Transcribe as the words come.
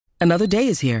Another day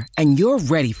is here, and you're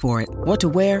ready for it. What to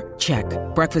wear? Check.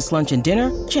 Breakfast, lunch, and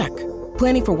dinner? Check.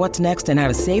 Planning for what's next and how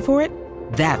to save for it?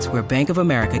 That's where Bank of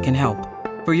America can help.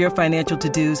 For your financial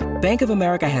to-dos, Bank of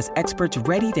America has experts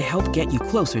ready to help get you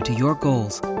closer to your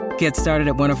goals. Get started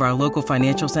at one of our local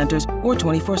financial centers or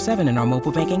 24/7 in our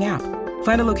mobile banking app.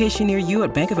 Find a location near you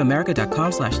at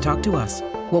bankofamerica.com/talktous.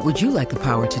 What would you like the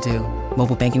power to do?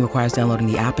 Mobile banking requires downloading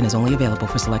the app and is only available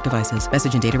for select devices.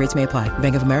 Message and data rates may apply.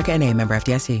 Bank of America N.A., member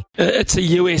FDIC. It's a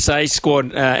USA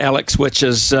squad, Alex, which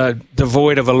is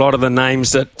devoid of a lot of the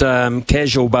names that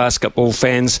casual basketball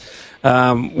fans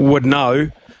would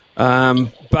know.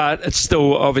 But it's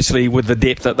still, obviously, with the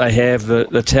depth that they have,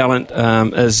 the talent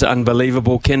is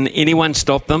unbelievable. Can anyone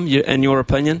stop them, in your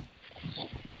opinion?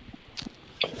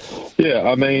 Yeah,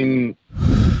 I mean,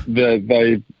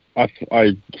 I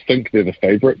think they're the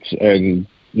favourites, and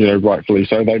rightfully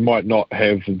so. They might not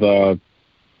have the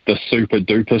super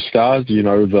duper stars,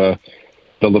 the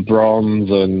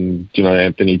LeBrons and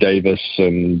Anthony Davis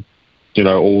and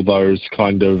all those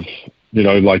kind of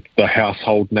like the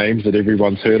household names that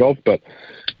everyone's heard of, but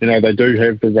they do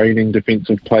have the reigning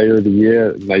defensive player of the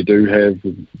year, and they do have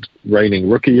reigning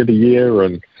rookie of the year,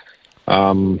 and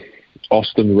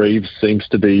Austin Reeves seems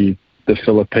to be the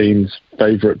Philippines'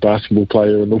 favourite basketball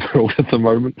player in the world at the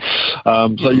moment.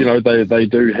 So they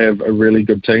do have a really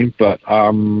good team, but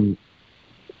I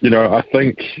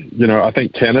think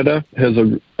Canada has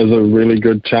a really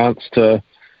good chance to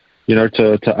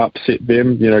upset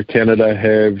them. Canada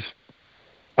have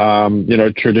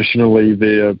traditionally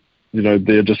they're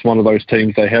just one of those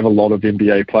teams. They have a lot of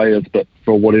NBA players, but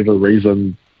for whatever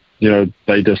reason,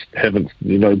 they just haven't,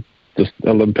 just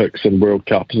Olympics and World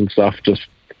Cups and stuff just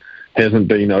hasn't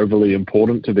been overly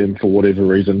important to them for whatever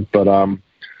reason. But,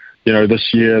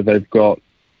 this year they've got,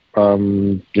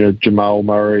 Jamal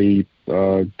Murray,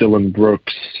 Dylan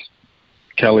Brooks,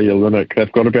 Kelly Olynyk.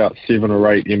 They've got about 7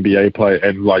 or 8 NBA players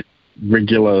and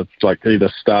regular, either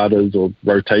starters or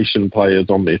rotation players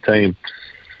on their team.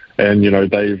 And,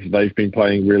 they've been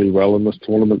playing really well in this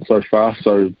tournament so far.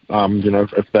 So,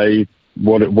 if they,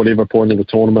 whatever point of the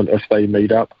tournament, if they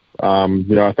meet up,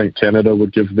 I think Canada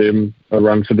would give them a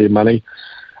run for their money.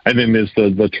 And then there's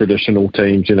the traditional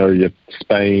teams, your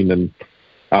Spain and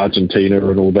Argentina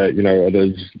and all that. It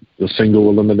is the single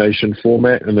elimination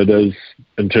format, and it is,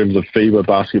 in terms of FIBA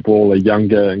basketball, a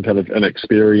younger and kind of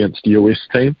inexperienced US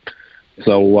team.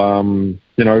 So,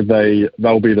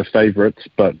 they'll be the favourites,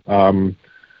 but,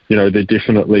 they're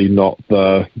definitely not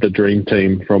the dream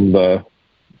team from the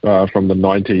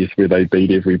 90s where they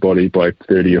beat everybody by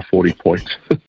 30 or 40 points.